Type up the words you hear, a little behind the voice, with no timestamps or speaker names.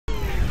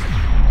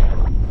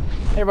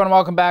Hey everyone,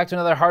 welcome back to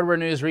another hardware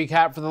news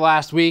recap for the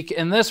last week.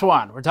 In this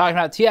one, we're talking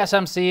about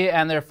TSMC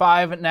and their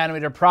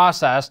 5nm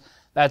process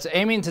that's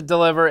aiming to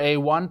deliver a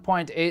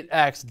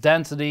 1.8x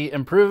density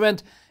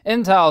improvement.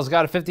 Intel's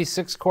got a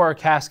 56-core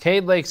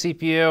Cascade Lake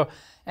CPU,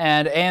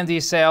 and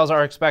AMD sales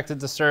are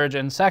expected to surge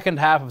in second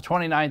half of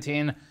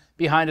 2019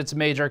 behind its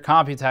major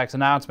Computex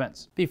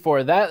announcements.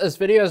 Before that, this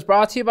video is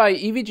brought to you by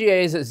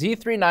EVGA's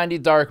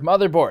Z390 Dark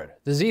motherboard.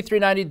 The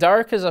Z390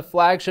 Dark is a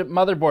flagship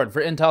motherboard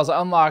for Intel's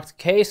unlocked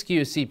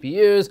K-SKU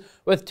CPUs,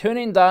 with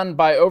tuning done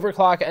by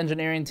overclock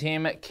engineering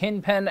team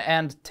Kingpin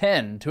and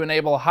Tin to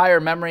enable higher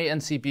memory and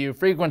CPU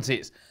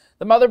frequencies.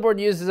 The motherboard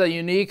uses a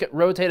unique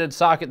rotated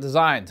socket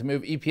design to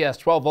move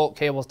EPS 12-volt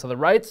cables to the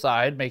right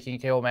side, making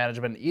cable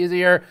management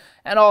easier,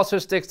 and also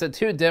sticks to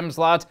 2 DIMM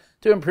slots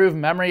to improve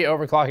memory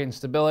overclocking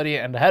stability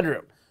and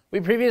headroom. We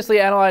previously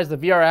analyzed the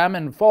VRM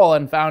in full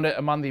and found it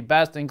among the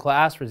best in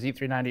class for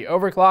Z390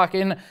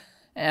 overclocking,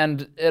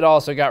 and it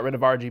also got rid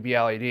of RGB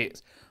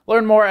LEDs.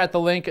 Learn more at the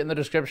link in the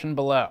description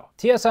below.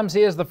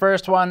 TSMC is the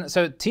first one.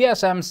 So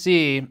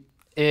TSMC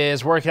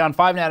is working on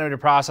 5nm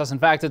process. In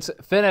fact, it's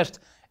finished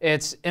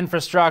its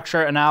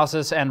infrastructure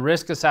analysis and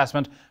risk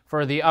assessment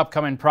for the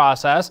upcoming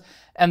process.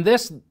 And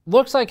this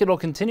looks like it'll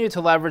continue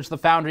to leverage the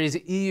foundry's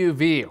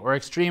EUV, or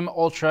extreme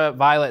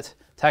ultraviolet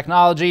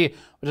technology,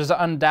 which is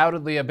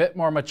undoubtedly a bit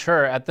more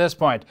mature at this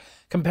point.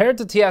 Compared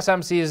to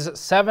TSMC's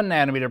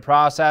 7nm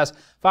process,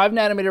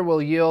 5nm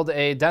will yield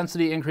a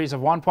density increase of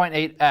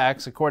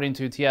 1.8x, according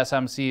to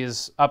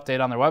TSMC's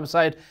update on their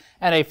website,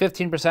 and a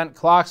 15%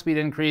 clock speed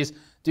increase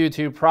due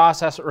to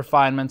process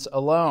refinements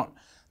alone.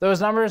 Those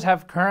numbers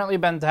have currently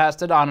been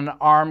tested on an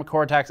ARM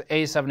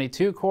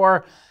Cortex-A72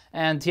 core,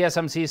 and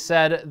TSMC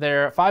said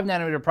their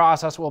 5nm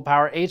process will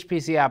power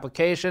HPC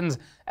applications,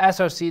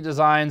 SoC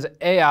designs,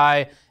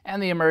 AI,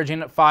 and the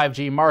emerging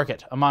 5G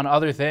market, among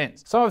other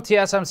things. Some of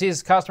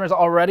TSMC's customers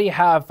already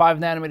have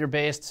 5nm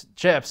based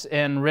chips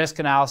in risk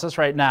analysis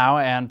right now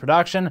and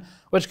production,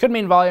 which could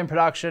mean volume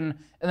production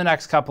in the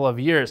next couple of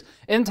years.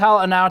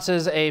 Intel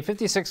announces a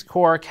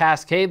 56-core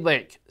Cascade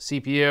Lake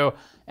CPU,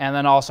 and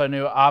then also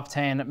new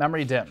Optane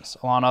memory DIMMs,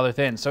 along other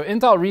things. So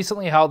Intel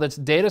recently held its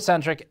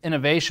Data-Centric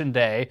Innovation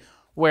Day,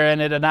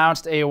 wherein it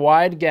announced a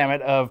wide gamut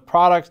of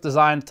products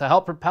designed to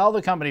help propel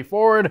the company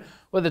forward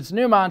with its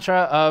new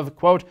mantra of,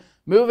 quote,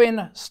 moving,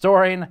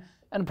 storing,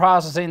 and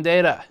processing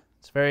data.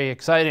 It's very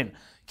exciting.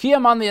 Key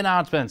among the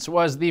announcements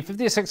was the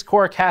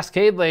 56-core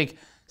Cascade Lake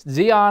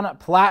Xeon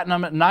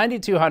Platinum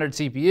 9200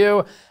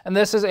 CPU, and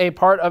this is a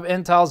part of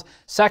Intel's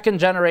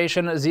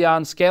second-generation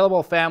Xeon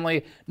scalable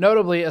family.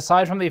 Notably,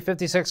 aside from the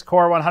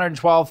 56-core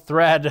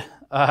 112-thread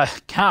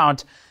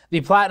count, the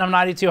Platinum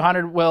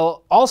 9200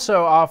 will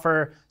also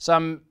offer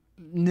some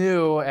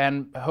new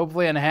and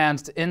hopefully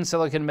enhanced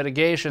in-silicon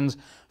mitigations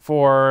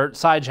for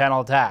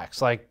side-channel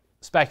attacks, like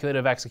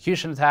speculative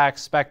execution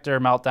attacks, Spectre,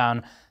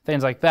 Meltdown,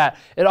 things like that.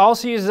 It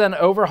also uses an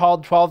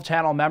overhauled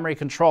 12-channel memory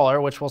controller,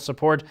 which will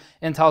support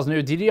Intel's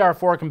new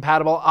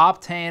DDR4-compatible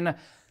Optane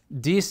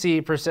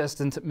DC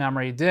persistent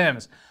memory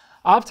DIMMs.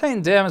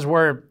 Optane DIMMs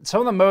were some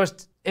of the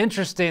most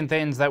interesting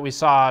things that we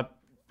saw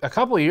a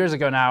couple of years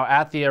ago now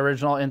at the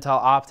original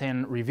Intel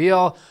Optane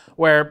reveal,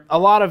 where a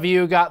lot of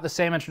you got the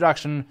same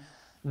introduction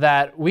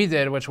that we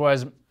did, which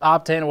was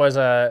Optane was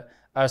a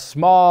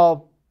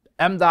small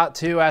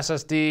M.2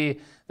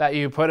 SSD that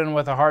you put in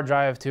with a hard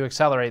drive to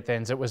accelerate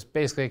things. It was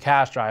basically a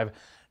cache drive.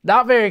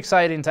 Not very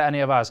exciting to any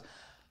of us.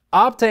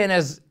 Optane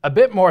is a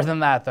bit more than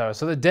that though,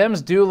 so the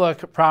DIMMs do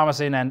look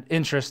promising and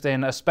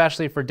interesting,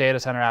 especially for data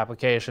center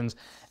applications,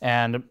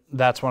 and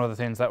that's one of the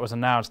things that was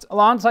announced.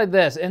 Alongside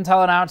this,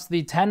 Intel announced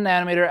the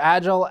 10nm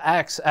Agile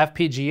X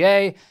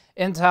FPGA,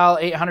 Intel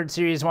 800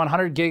 series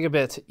 100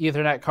 gigabit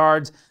Ethernet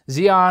cards,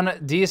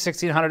 Xeon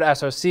D1600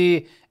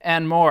 SoC,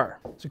 and more.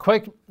 So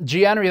quick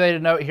GN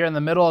related note here in the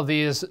middle of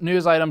these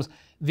news items.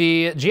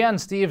 The GN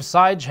Steve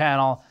side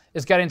channel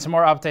is getting some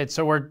more updates,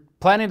 so we're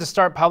planning to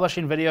start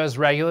publishing videos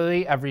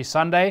regularly every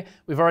Sunday.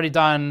 We've already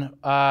done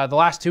the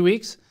last 2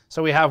 weeks,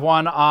 so we have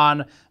one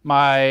on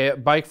my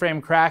bike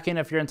frame cracking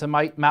if you're into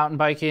mountain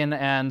biking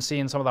and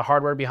seeing some of the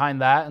hardware behind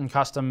that and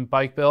custom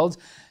bike builds.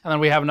 And then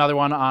we have another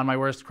one on my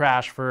worst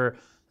crash for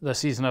the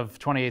season of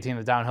 2018,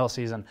 the downhill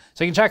season.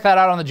 So you can check that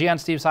out on the GN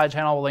Steve side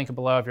channel. We'll link it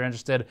below if you're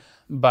interested,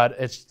 but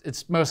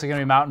it's mostly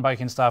gonna be mountain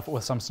biking stuff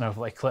with some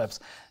snowflake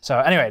clips. So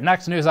anyway,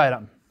 next news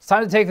item. It's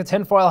time to take the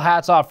tinfoil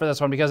hats off for this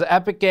one, because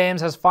Epic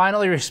Games has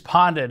finally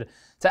responded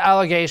to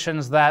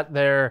allegations that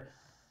their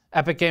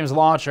Epic Games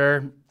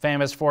launcher,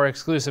 famous for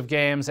exclusive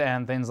games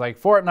and things like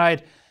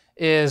Fortnite,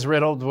 is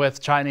riddled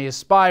with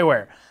Chinese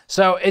spyware.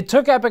 So it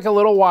took Epic a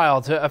little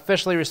while to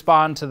officially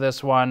respond to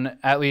this one,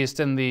 at least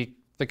in the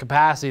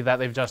capacity that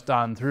they've just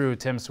done through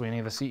Tim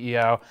Sweeney, the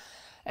CEO.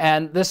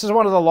 And this is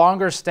one of the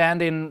longer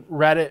standing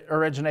Reddit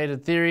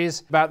originated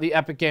theories about the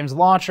Epic Games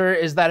launcher,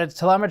 is that its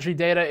telemetry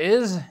data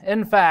is,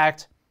 in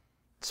fact,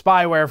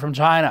 spyware from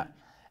China.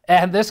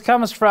 And this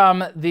comes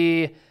from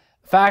the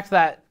fact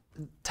that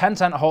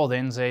Tencent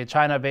Holdings, a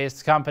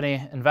China-based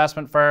company,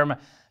 investment firm,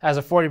 has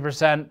a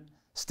 40%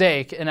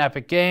 stake in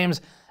Epic Games.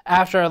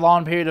 After a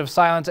long period of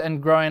silence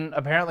and growing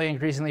apparently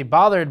increasingly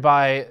bothered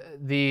by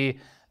the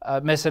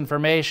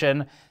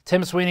misinformation,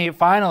 Tim Sweeney,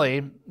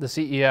 finally, the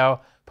CEO,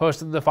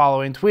 posted the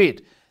following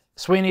tweet.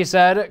 Sweeney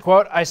said,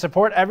 quote, "I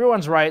support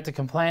everyone's right to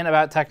complain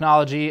about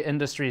technology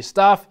industry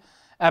stuff.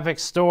 Epic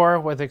Store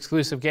with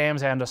exclusive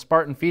games and a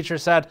Spartan feature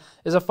set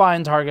is a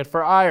fine target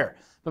for ire.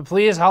 But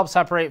please help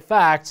separate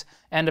facts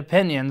and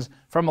opinions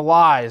from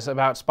lies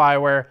about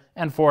spyware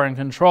and foreign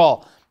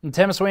control." And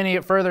Tim Sweeney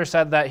further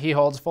said that he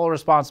holds full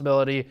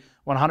responsibility,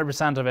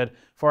 100% of it,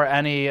 for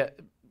any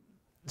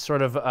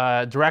sort of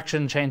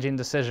direction-changing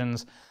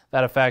decisions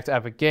that affect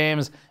Epic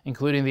Games,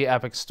 including the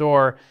Epic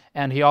Store.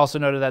 And he also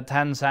noted that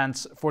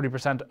Tencent's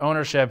 40%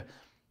 ownership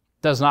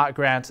does not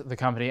grant the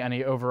company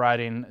any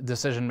overriding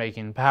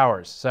decision-making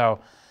powers. So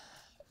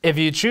if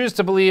you choose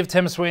to believe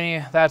Tim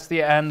Sweeney, that's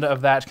the end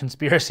of that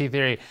conspiracy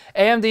theory.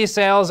 AMD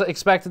sales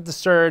expected to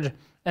surge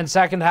in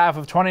second half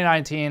of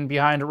 2019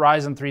 behind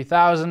Ryzen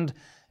 3000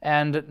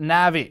 and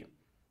Navi,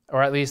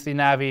 or at least the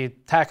Navi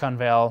tech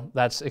unveil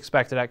that's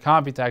expected at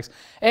Computex.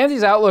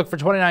 AMD's outlook for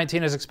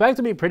 2019 is expected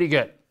to be pretty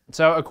good.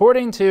 So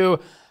according to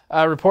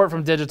a report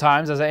from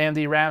Digitimes, as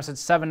AMD ramps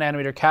its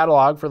 7nm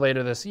catalog for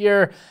later this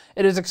year,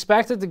 it is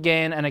expected to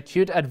gain an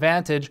acute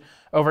advantage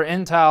over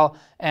Intel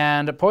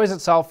and poise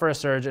itself for a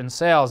surge in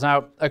sales.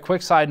 Now, a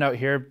quick side note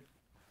here.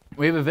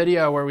 We have a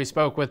video where we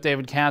spoke with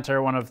David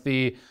Cantor, one of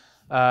the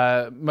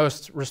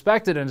most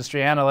respected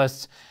industry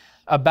analysts,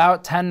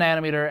 about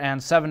 10nm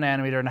and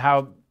 7nm and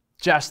how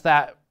just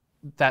that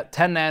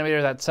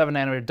 10nm, that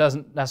 7nm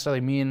doesn't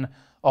necessarily mean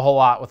a whole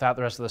lot without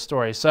the rest of the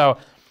story. So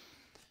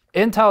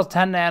Intel's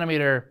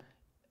 10nm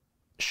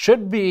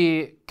should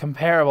be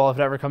comparable, if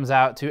it ever comes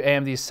out, to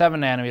AMD's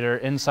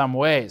 7nm in some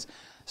ways.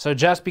 So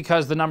just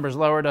because the number's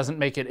lower doesn't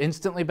make it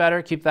instantly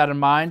better. Keep that in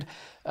mind.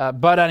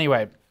 But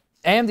anyway,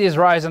 AMD's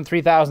Ryzen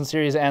 3000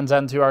 series and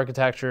Zen 2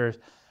 architectures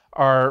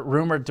are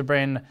rumored to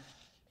bring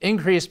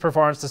increased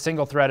performance to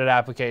single-threaded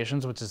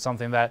applications, which is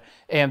something that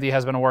AMD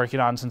has been working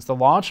on since the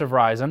launch of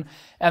Ryzen.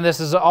 And this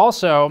is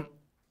also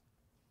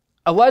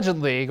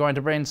allegedly going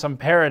to bring some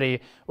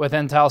parity with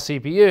Intel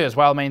CPUs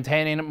while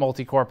maintaining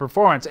multi-core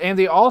performance.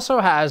 AMD also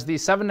has the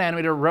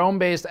 7nm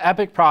Rome-based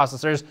EPYC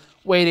processors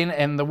waiting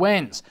in the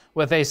wings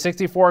with a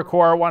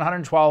 64-core,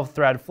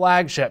 112-thread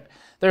flagship.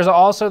 There's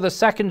also the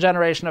second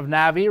generation of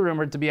Navi,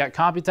 rumored to be at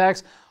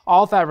Computex,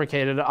 all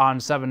fabricated on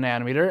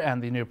 7nm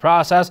and the new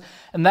process.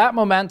 And that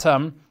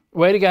momentum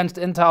weighed against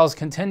Intel's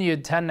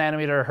continued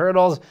 10nm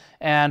hurdles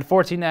and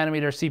 14nm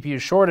CPU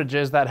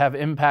shortages that have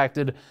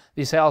impacted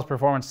the sales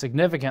performance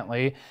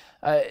significantly.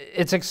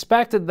 It's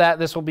expected that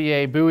this will be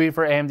a buoy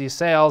for AMD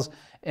sales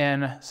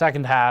in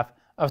second half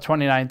of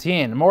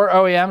 2019. More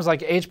OEMs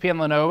like HP and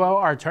Lenovo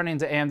are turning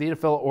to AMD to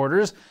fill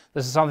orders.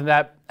 This is something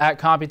that at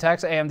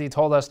Computex, AMD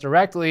told us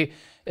directly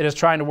it is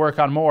trying to work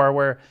on more,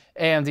 where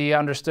AMD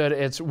understood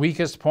its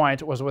weakest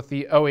point was with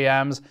the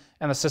OEMs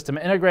and the system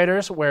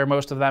integrators, where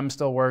most of them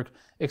still work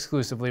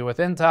exclusively with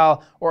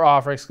Intel or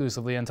offer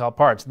exclusively Intel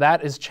parts.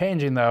 That is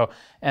changing though,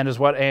 and is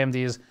what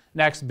AMD's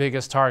next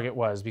biggest target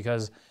was,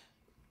 because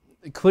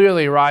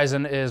clearly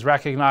Ryzen is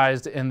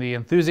recognized in the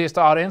enthusiast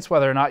audience.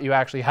 Whether or not you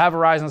actually have a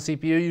Ryzen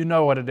CPU, you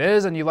know what it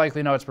is and you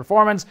likely know its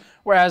performance,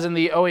 whereas in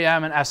the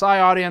OEM and SI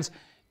audience,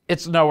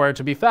 it's nowhere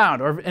to be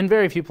found, or in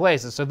very few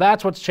places. So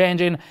that's what's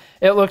changing.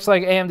 It looks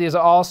like AMD is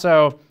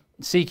also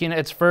seeking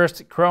its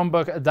first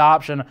Chromebook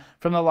adoption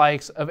from the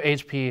likes of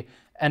HP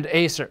and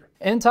Acer.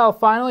 Intel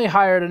finally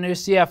hired a new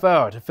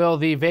CFO to fill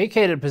the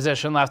vacated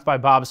position left by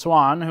Bob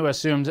Swan, who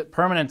assumed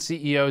permanent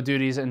CEO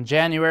duties in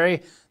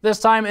January. This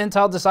time,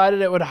 Intel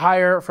decided it would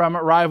hire from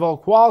rival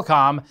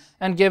Qualcomm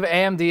and give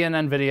AMD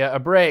and NVIDIA a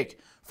break.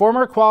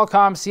 Former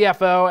Qualcomm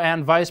CFO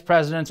and Vice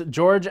President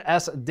George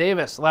S.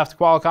 Davis left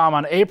Qualcomm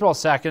on April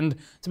 2nd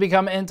to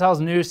become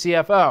Intel's new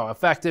CFO,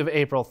 effective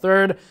April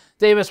 3rd.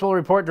 Davis will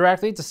report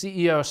directly to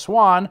CEO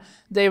Swan.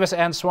 Davis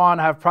and Swan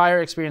have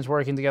prior experience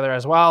working together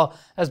as well,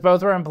 as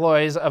both are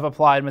employees of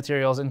Applied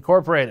Materials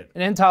Incorporated.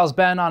 And Intel's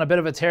been on a bit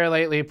of a tear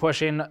lately,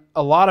 pushing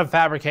a lot of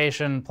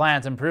fabrication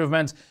plant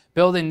improvements,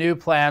 building new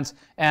plants,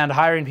 and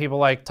hiring people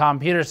like Tom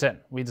Peterson.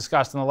 We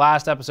discussed in the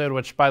last episode,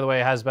 which, by the way,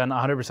 has been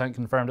 100%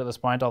 confirmed at this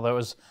point, although it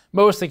was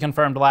mostly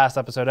confirmed last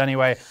episode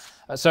anyway.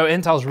 So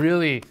Intel's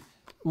really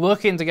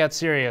looking to get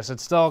serious.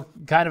 It's still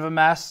kind of a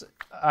mess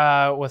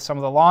with some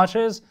of the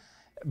launches,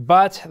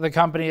 but the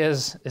company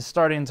is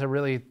starting to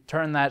really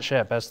turn that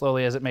ship. As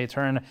slowly as it may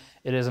turn,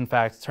 it is in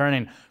fact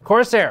turning.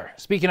 Corsair,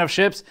 speaking of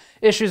ships,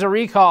 issues a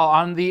recall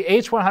on the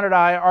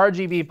H100i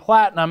RGB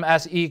Platinum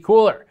SE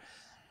cooler.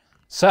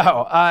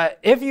 So,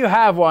 if you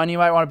have one, you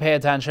might want to pay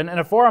attention. In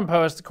a forum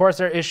post,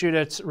 Corsair issued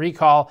its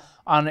recall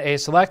on a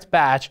select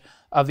batch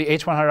of the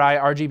H100i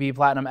RGB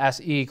Platinum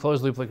SE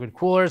closed-loop liquid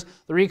coolers.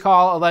 The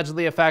recall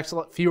allegedly affects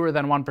fewer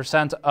than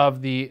 1%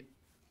 of the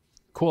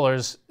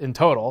coolers in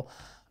total,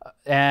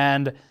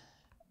 and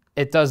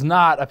it does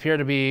not appear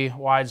to be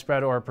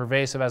widespread or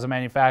pervasive as a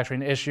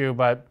manufacturing issue,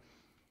 but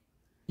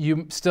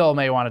you still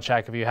may want to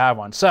check if you have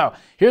one. So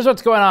here's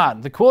what's going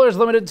on. The cooler is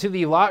limited to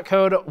the lot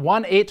code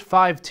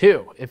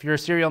 1852. If your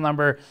serial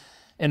number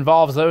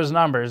involves those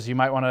numbers, you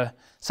might want to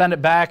send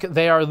it back.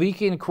 They are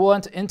leaking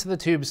coolant into the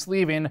tube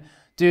sleeving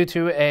due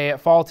to a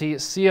faulty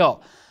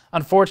seal.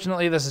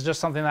 Unfortunately, this is just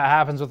something that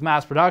happens with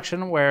mass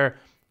production where,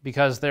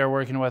 because they're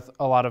working with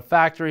a lot of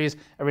factories,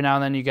 every now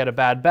and then you get a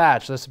bad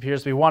batch. This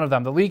appears to be one of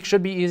them. The leak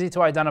should be easy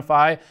to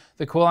identify.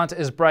 The coolant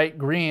is bright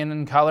green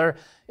in color.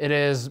 It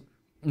is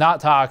not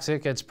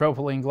toxic. It's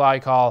propylene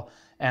glycol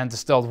and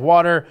distilled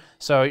water,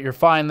 so you're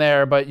fine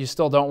there, but you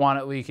still don't want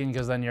it leaking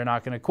because then you're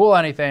not going to cool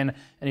anything,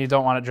 and you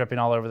don't want it dripping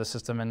all over the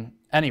system in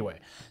anyway.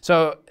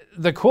 So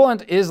the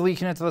coolant is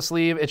leaking into the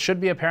sleeve. It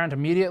should be apparent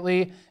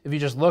immediately if you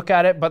just look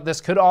at it, but this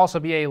could also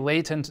be a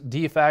latent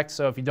defect,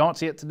 so if you don't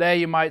see it today,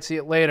 you might see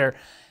it later.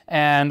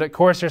 And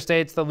Corsair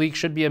states the leak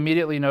should be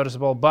immediately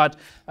noticeable, but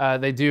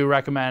they do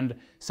recommend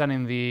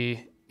sending the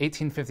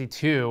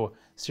 1852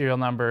 serial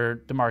number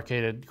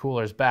demarcated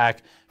coolers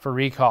back for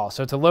recall.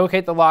 So to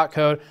locate the lot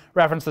code,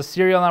 reference the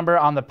serial number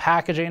on the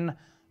packaging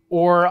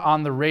or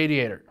on the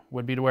radiator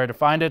would be where to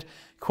find it.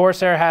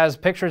 Corsair has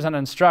pictures and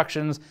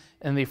instructions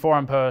in the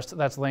forum post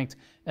that's linked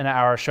in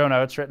our show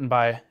notes, written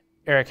by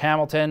Eric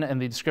Hamilton in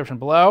the description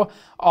below.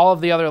 All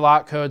of the other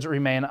lot codes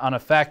remain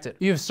unaffected.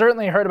 You've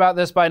certainly heard about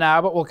this by now,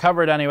 but we'll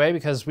cover it anyway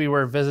because we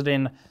were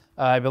visiting,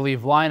 I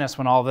believe, Linus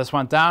when all of this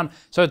went down.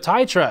 So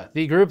Taitra,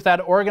 the group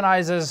that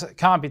organizes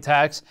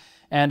Computex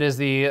and is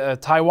the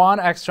Taiwan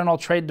External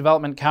Trade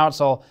Development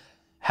Council,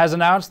 has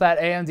announced that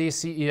AMD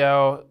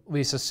CEO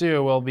Lisa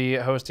Su will be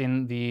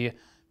hosting the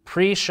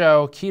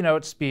pre-show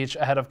keynote speech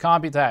ahead of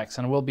Computex,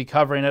 and we'll be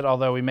covering it,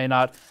 although we may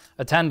not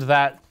attend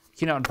that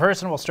keynote in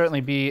person. We'll certainly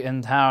be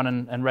in town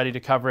and ready to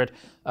cover it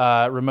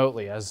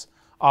remotely, as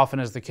often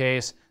is the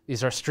case.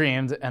 These are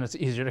streamed, and it's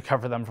easier to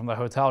cover them from the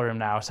hotel room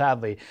now,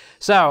 sadly.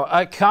 So,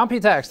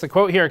 Computex, the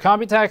quote here,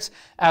 Computex,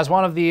 as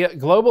one of the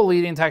global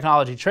leading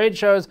technology trade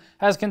shows,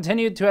 has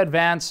continued to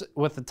advance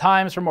with the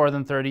times for more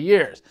than 30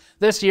 years.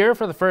 This year,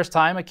 for the first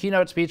time, a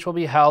keynote speech will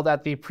be held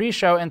at the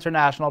pre-show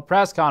International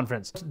Press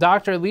Conference.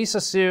 Dr. Lisa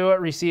Su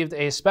received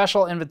a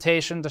special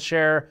invitation to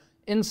share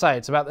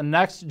insights about the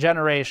next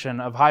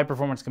generation of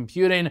high-performance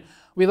computing.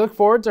 We look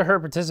forward to her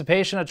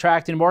participation,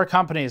 attracting more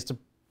companies to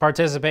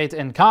participate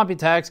in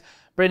Computex,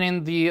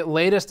 bringing the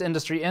latest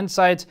industry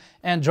insights,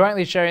 and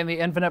jointly sharing the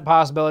infinite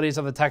possibilities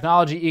of the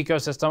technology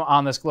ecosystem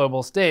on this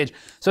global stage.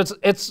 So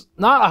it's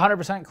not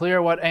 100%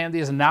 clear what AMD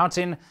is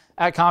announcing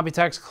at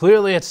Computex.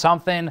 Clearly it's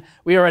something.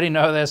 We already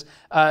know this.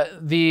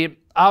 The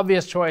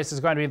obvious choice is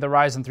going to be the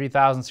Ryzen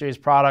 3000 series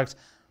products.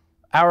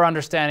 Our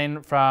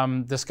understanding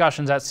from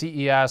discussions at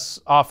CES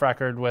off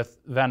record with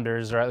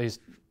vendors, or at least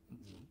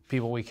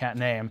people we can't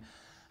name,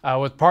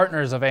 with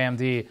partners of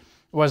AMD,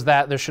 was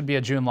that there should be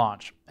a June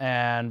launch.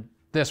 And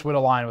this would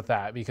align with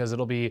that because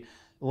it'll be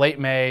late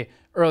May,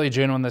 early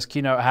June when this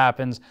keynote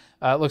happens.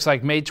 It looks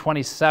like May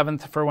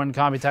 27th for when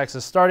Computex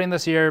is starting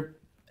this year.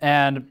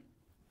 And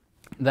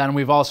then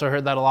we've also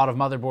heard that a lot of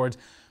motherboards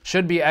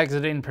should be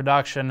exiting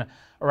production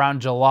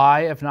around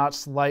July, if not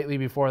slightly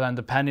before then,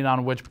 depending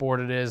on which board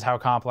it is, how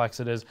complex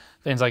it is,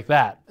 things like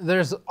that.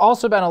 There's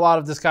also been a lot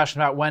of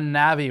discussion about when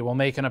Navi will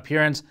make an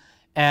appearance,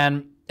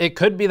 and it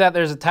could be that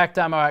there's a tech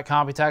demo at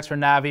Computex for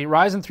Navi.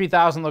 Ryzen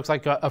 3000 looks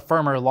like a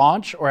firmer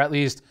launch, or at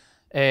least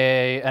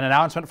an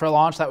announcement for a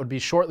launch that would be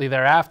shortly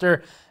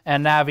thereafter,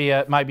 and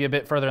Navi might be a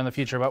bit further in the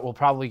future, but we'll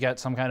probably get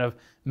some kind of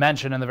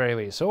mention in the very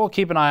least. So we'll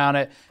keep an eye on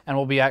it, and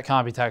we'll be at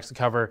Computex to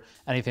cover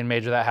anything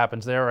major that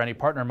happens there, or any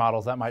partner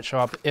models that might show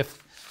up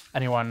if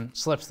anyone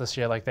slips this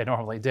year like they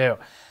normally do.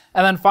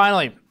 And then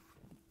finally,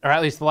 or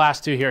at least the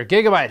last two here,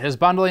 Gigabyte is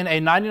bundling a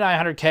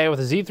 9900K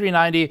with a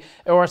Z390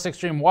 Aorus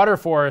Extreme Water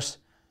Force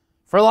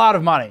for a lot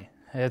of money.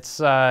 It's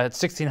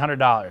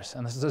 $1,600,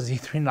 and this is a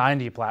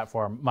Z390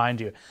 platform,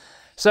 mind you.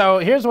 So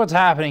here's what's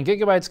happening.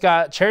 Gigabyte's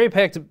got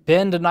cherry-picked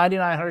binned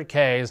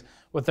 9900Ks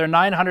with their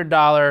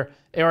 $900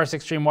 Aorus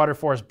Extreme Water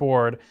Force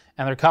board,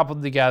 and they're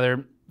coupled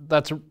together.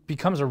 That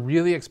becomes a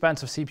really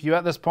expensive CPU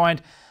at this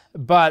point,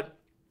 but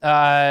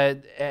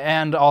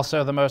and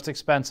also the most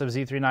expensive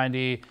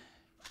Z390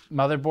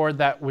 motherboard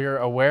that we're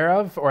aware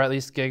of, or at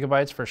least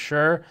Gigabyte's for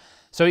sure.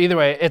 So either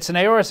way, it's an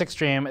Aorus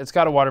Extreme. It's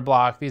got a water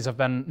block. These have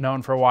been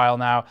known for a while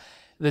now.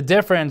 The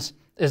difference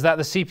is that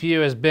the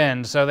CPU is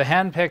binned. So the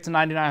hand-picked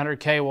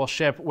 9900K will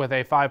ship with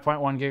a 5.1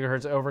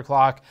 gigahertz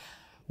overclock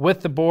with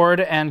the board,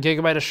 and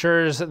Gigabyte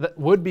assures that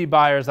would-be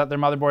buyers that their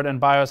motherboard and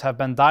BIOS have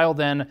been dialed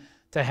in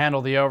to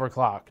handle the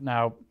overclock.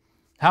 Now,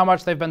 how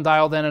much they've been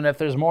dialed in, and if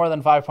there's more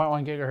than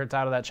 5.1 gigahertz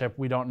out of that chip,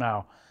 we don't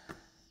know.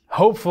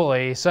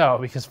 Hopefully so,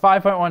 because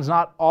 5.1 is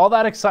not all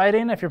that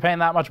exciting if you're paying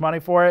that much money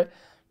for it.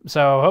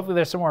 So hopefully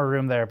there's some more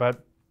room there.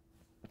 But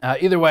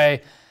either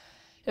way,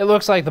 it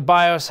looks like the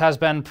BIOS has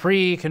been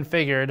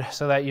pre-configured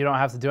so that you don't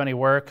have to do any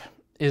work.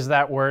 Is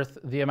that worth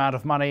the amount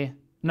of money?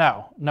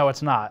 No,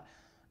 it's not.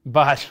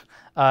 But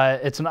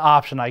it's an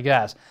option, I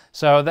guess.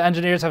 So the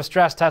engineers have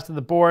stress tested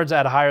the boards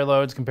at higher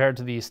loads compared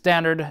to the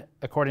standard,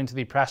 according to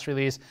the press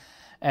release.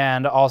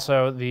 And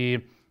also the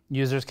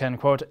users can,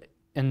 quote,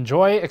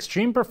 enjoy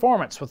extreme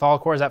performance with all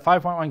cores at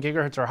 5.1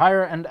 gigahertz or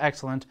higher and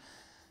excellent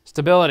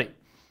stability.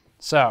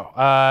 So,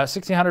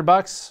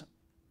 $1,600,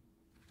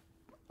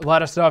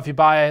 let us know if you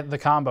buy the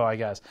combo, I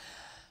guess.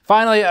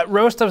 Finally,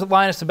 roast of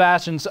Linus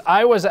Sebastian's.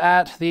 I was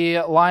at the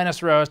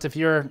Linus roast. If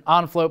you're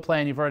on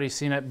Floatplane, you've already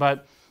seen it,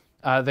 but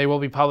they will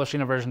be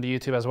publishing a version to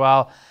YouTube as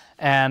well.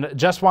 And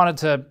just wanted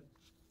to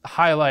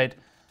highlight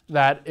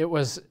that it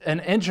was an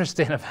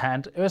interesting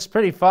event. It was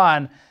pretty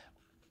fun.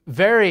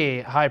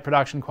 Very high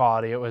production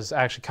quality. It was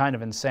actually kind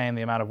of insane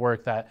the amount of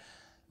work that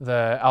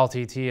the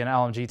LTT and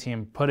LMG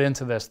team put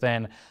into this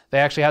thing. They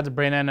actually had to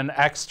bring in an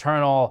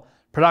external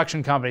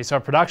production company. So a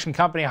production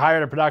company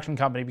hired a production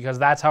company because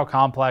that's how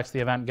complex the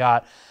event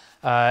got.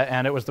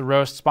 And it was the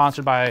roast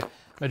sponsored by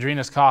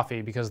Madrina's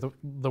Coffee, because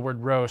the word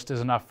roast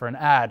is enough for an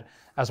ad,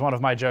 as one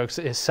of my jokes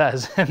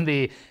says in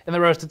the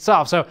roast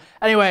itself. So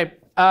anyway,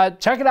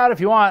 check it out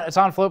if you want. It's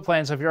on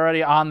Floatplane, so if you're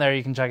already on there,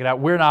 you can check it out.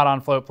 We're not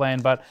on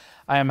Floatplane, but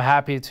I am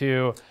happy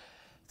to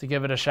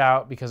give it a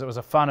shout because it was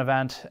a fun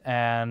event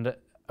and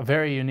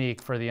very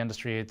unique for the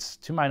industry. It's,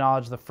 to my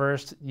knowledge, the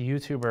first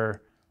YouTuber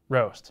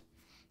roast.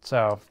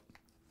 So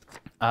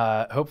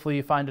hopefully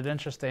you find it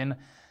interesting,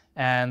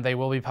 and they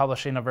will be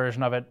publishing a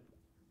version of it.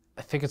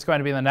 I think it's going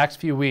to be in the next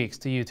few weeks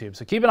to YouTube,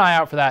 so keep an eye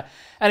out for that.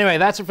 Anyway,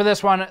 that's it for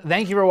this one.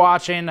 Thank you for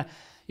watching.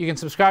 You can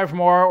subscribe for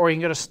more, or you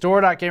can go to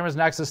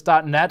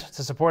store.gamersnexus.net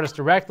to support us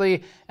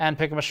directly and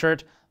pick up a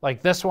shirt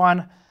like this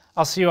one.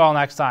 I'll see you all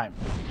next time.